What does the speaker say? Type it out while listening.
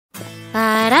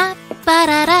Ba-da,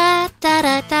 ba-da-da,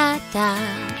 da-da-da-da.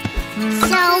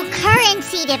 So,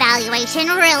 currency devaluation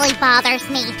really bothers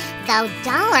me, though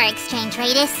dollar exchange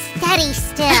rate is steady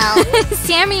still.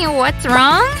 Sammy, what's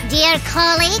wrong? Dear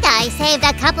colleague, I saved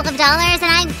a couple of dollars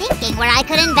and I'm thinking where I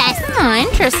could invest. Oh,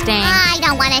 interesting. I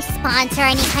don't want to sponsor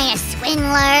any kind of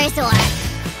swindlers or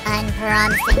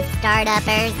unpromising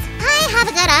startuppers. I have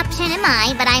a good option in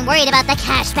mind, but I'm worried about the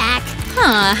cashback.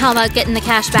 Huh, how about getting the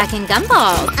cashback in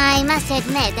gumballs? I must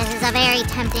admit, this is a very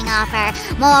tempting offer.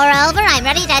 Moreover, I'm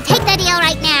ready to take the deal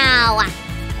right now.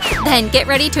 Then get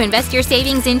ready to invest your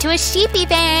savings into a sheepy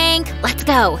bank. Let's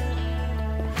go.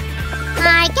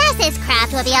 I guess this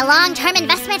craft will be a long-term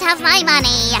investment of my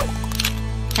money.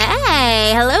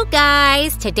 Hey, hello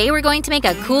guys. Today we're going to make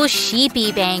a cool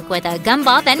sheepy bank with a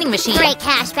gumball vending machine. Great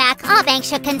cashback. All banks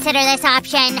should consider this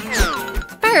option.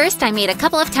 First, I made a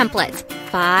couple of templates.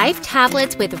 5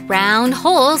 tablets with round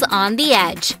holes on the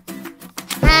edge.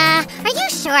 Are you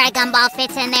sure a gumball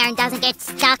fits in there and doesn't get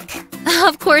stuck?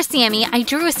 Of course, Sammy. I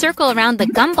drew a circle around the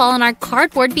gumball on our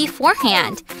cardboard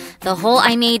beforehand. The hole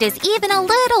I made is even a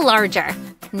little larger.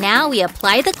 Now we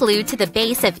apply the glue to the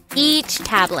base of each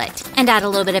tablet and add a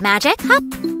little bit of magic. Hop!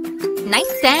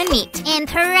 Nice and neat.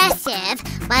 Impressive,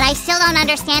 but I still don't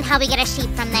understand how we get a sheep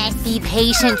from this. Be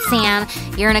patient, Sam.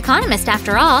 You're an economist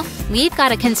after all. We've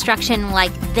got a construction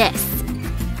like this.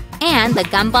 And the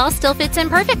gumball still fits in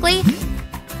perfectly.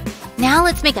 Now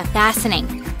let's make a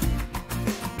fastening.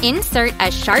 Insert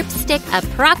a sharp stick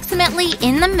approximately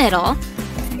in the middle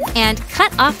and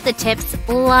cut off the tips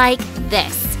like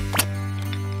this.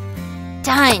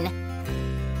 Done!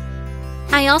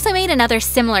 I also made another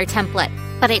similar template,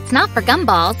 but it's not for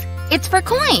gumballs, it's for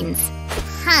coins.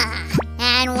 Huh.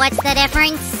 And what's the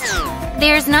difference?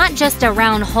 There's not just a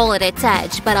round hole at its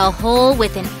edge, but a hole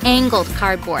with an angled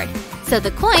cardboard. So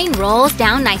the coin rolls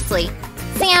down nicely.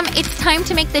 Sam, it's time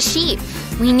to make the sheep.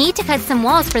 We need to cut some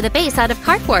walls for the base out of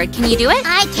cardboard. Can you do it?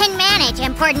 I can manage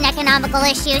important economical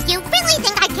issues. You really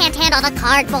think I can't handle the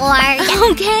cardboard?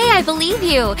 Okay, I believe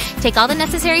you. Take all the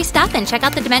necessary stuff and check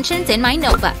out the dimensions in my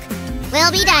notebook.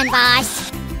 We'll be done,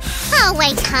 boss. Oh,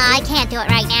 wait, I can't do it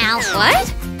right now.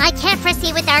 What? I can't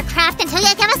proceed with our craft until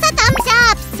you give us a thumbs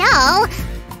up. So,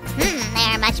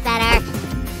 there, much better.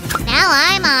 Now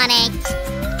I'm on it.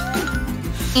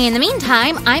 In the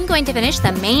meantime, I'm going to finish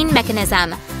the main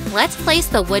mechanism. Let's place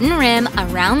the wooden rim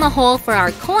around the hole for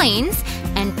our coins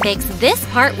and fix this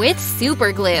part with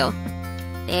super glue.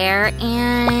 There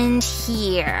and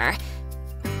here.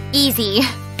 Easy.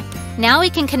 Now we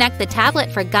can connect the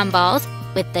tablet for gumballs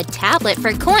with the tablet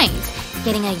for coins,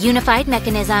 getting a unified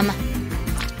mechanism.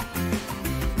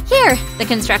 Here, the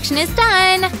construction is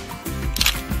done.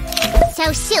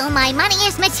 So soon my money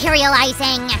is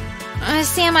materializing.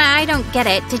 Sam, I don't get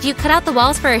it. Did you cut out the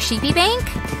walls for a sheepy bank?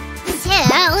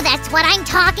 So, that's what I'm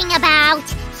talking about.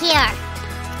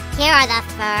 Here are the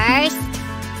first,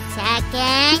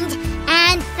 second,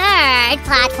 and third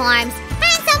platforms.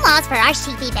 And some walls for our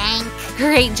sheepy bank.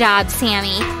 Great job,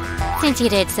 Sammy. Since you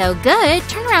did so good,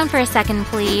 turn around for a second,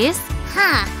 please.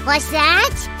 Huh, what's that?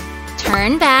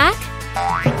 Turn back.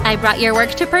 I brought your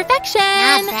work to perfection.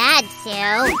 Not bad,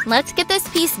 Sue. Let's get this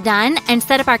piece done and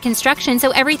set up our construction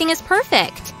so everything is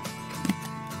perfect.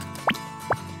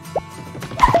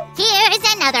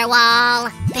 Here's another wall.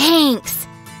 Thanks.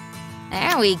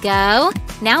 There we go.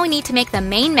 Now we need to make the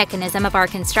main mechanism of our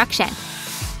construction.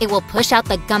 It will push out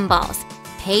the gumballs.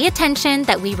 Pay attention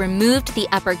that we removed the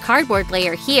upper cardboard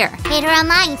layer here. It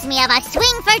reminds me of a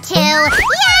swing for 2.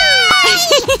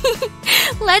 Yay!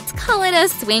 Let's call it a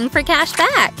swing for cash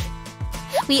back.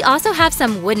 We also have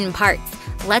some wooden parts.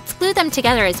 Let's glue them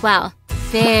together as well,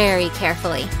 very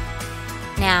carefully.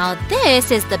 Now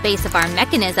this is the base of our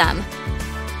mechanism.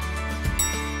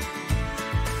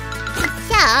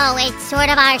 So, it's sort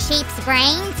of our sheep's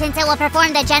brain, since it will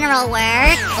perform the general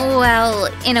work? Well,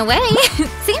 in a way.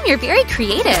 Sam, you're very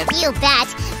creative. You bet.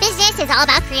 Business is all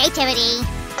about creativity.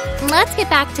 Let's get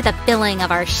back to the filling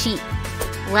of our sheep.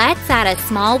 Let's add a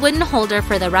small wooden holder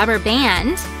for the rubber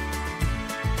band.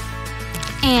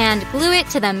 And glue it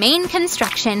to the main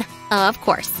construction, of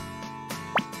course.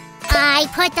 I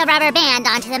put the rubber band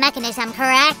onto the mechanism,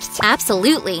 correct?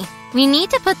 Absolutely. We need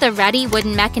to put the ready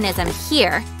wooden mechanism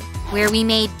here, where we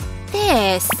made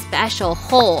this special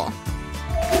hole.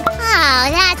 Oh,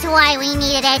 that's why we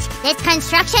needed it. This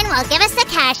construction will give us the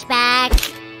cash back.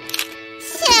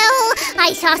 So,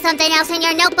 I saw something else in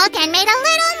your notebook and made a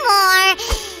little more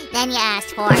than you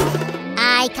asked for.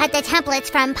 I cut the templates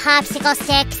from popsicle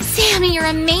sticks. Sammy, you're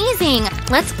amazing!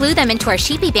 Let's glue them into our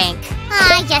sheepy bank.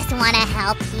 I just want to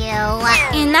help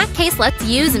you. In that case, let's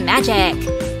use magic.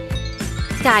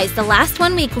 Guys, the last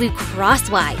one we glue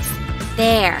crosswise.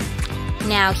 There.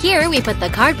 Now here we put the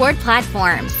cardboard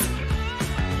platforms.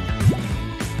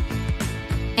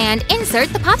 And insert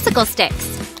the popsicle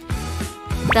sticks.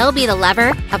 They'll be the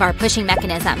lever of our pushing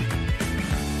mechanism.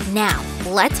 Now,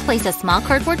 let's place a small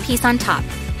cardboard piece on top.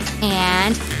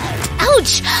 And…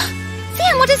 ouch!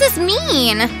 Sam, what does this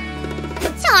mean?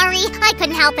 Sorry, I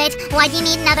couldn't help it. Why do you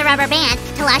need another rubber band?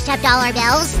 To lash up dollar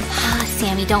bills?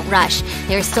 Sammy, don't rush.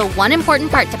 There's still one important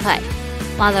part to put.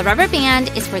 While the rubber band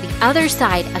is for the other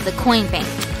side of the coin bank,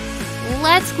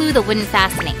 let's glue the wooden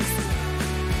fastenings.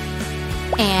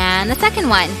 And the second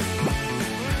one.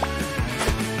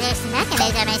 This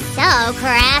mechanism is so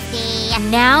crafty.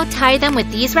 Now tie them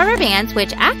with these rubber bands,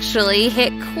 which actually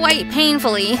hit quite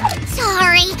painfully.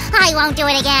 Sorry, I won't do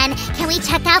it again. Can we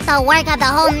check out the work of the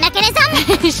whole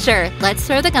mechanism? Sure, let's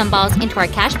throw the gumballs into our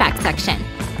cashback section.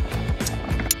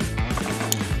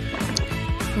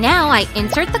 Now I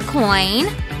insert the coin,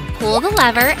 pull the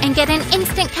lever, and get an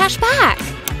instant cashback.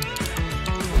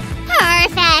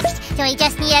 Perfect! So we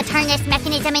just need to turn this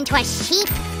mechanism into a sheep?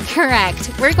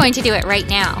 Correct. We're going to do it right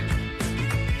now.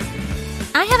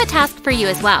 I have a task for you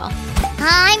as well.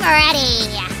 I'm ready!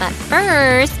 But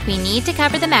first, we need to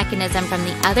cover the mechanism from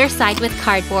the other side with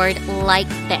cardboard like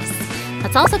this.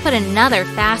 Let's also put another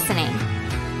fastening.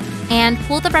 And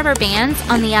pull the rubber bands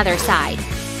on the other side.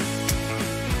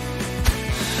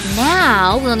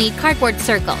 Now we'll need cardboard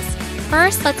circles.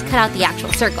 First, let's cut out the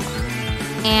actual circle.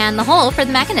 And the hole for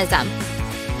the mechanism.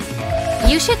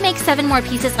 You should make 7 more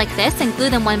pieces like this and glue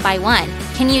them one by one.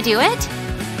 Can you do it?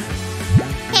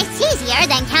 It's easier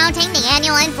than counting the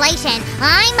annual inflation.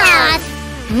 I'm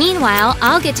off! Meanwhile,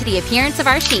 I'll get to the appearance of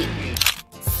our sheep.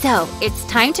 So, it's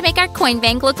time to make our coin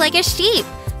bank look like a sheep.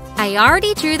 I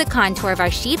already drew the contour of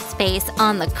our sheep's face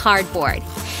on the cardboard.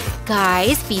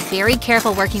 Guys, be very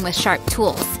careful working with sharp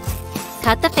tools.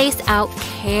 Cut the face out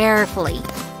carefully.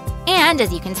 And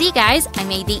as you can see, guys, I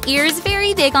made the ears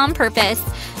very big on purpose.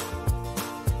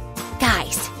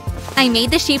 Guys, I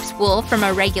made the sheep's wool from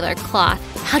a regular cloth.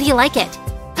 How do you like it?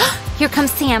 Here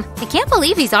comes Sam. I can't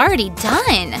believe he's already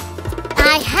done.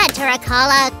 I had to recall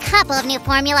a couple of new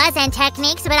formulas and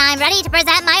techniques, but I'm ready to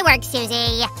present my work,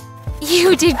 Susie.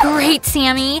 You did great,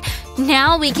 Sammy.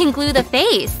 Now we can glue the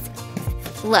face.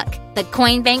 Look, the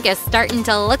coin bank is starting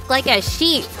to look like a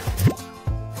sheep.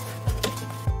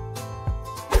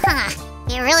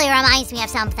 It really reminds me of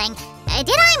something.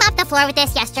 Did I mop the floor with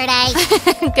this yesterday?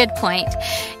 Good point.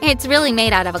 It's really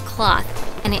made out of a cloth,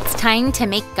 and it's time to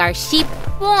make our sheep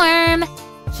warm.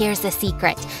 Here's the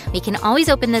secret. We can always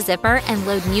open the zipper and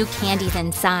load new candies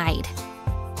inside.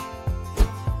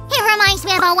 It reminds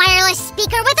me of a wireless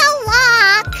speaker with a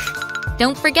lock.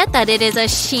 Don't forget that it is a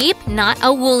sheep, not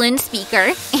a woolen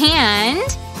speaker. And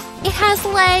it has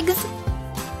legs.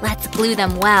 Let's glue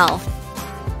them well.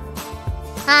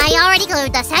 I already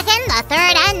glued the second, the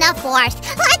third, and the fourth.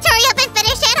 Let's hurry up and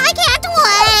finish it. I can't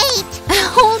wait.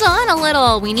 Hold on a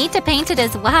little. We need to paint it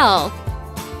as well.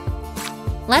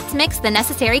 Let's mix the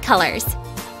necessary colors.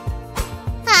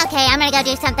 Okay, I'm gonna go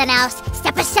do something else.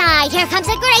 Step aside. Here comes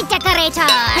a great decorator.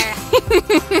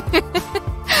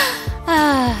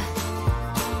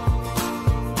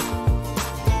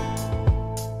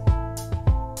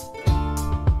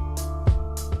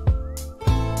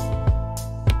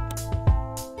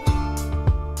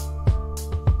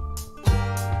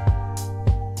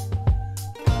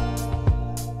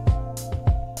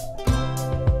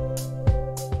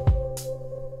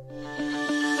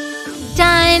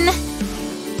 Done!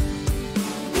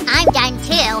 I'm done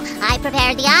too. I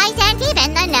prepared the eyes and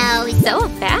even the nose. So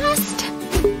fast?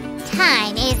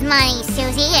 Time is money,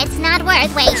 Susie. It's not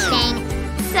worth wasting.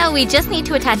 So we just need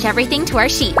to attach everything to our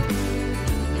sheep.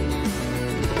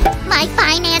 My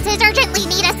finances urgently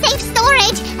need a safe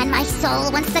storage, and my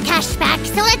soul wants the cash back,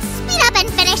 so let's speed up and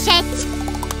finish it.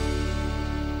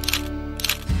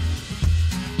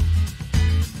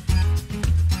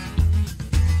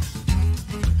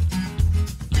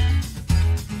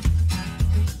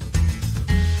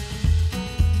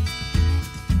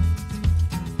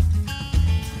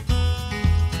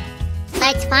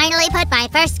 Let's finally put my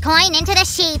first coin into the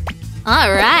sheep.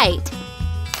 All right.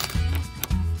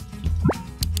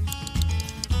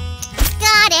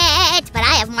 Got it! But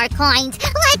I have more coins.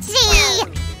 Let's see!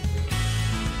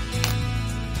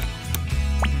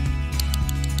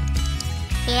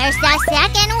 Here's the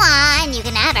second one. You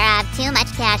can never have too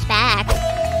much cash back.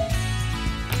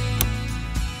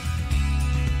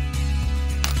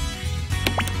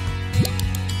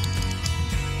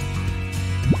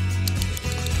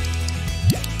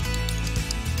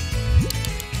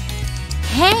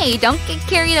 Hey, Hey, don't get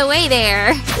carried away there.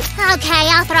 Okay,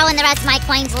 I'll throw in the rest of my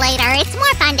coins later. It's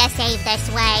more fun to save this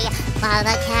way. While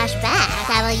the cash back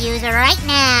I will use right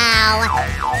now.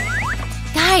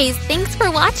 Guys, thanks for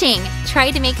watching.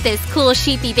 Try to make this cool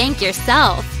sheepy bank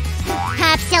yourself.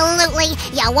 Absolutely,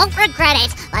 you won't regret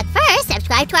it. But first,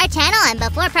 subscribe to our channel, and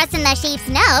before pressing the sheep's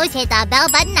nose, hit the bell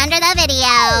button under the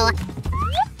video.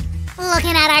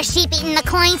 Looking at our sheep eating the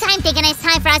coins, I'm thinking it's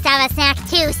time for us to have a snack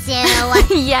too,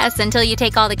 Sue. Yes, until you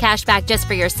take all the cash back just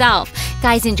for yourself.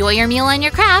 Guys, enjoy your meal and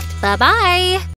your craft. Bye-bye.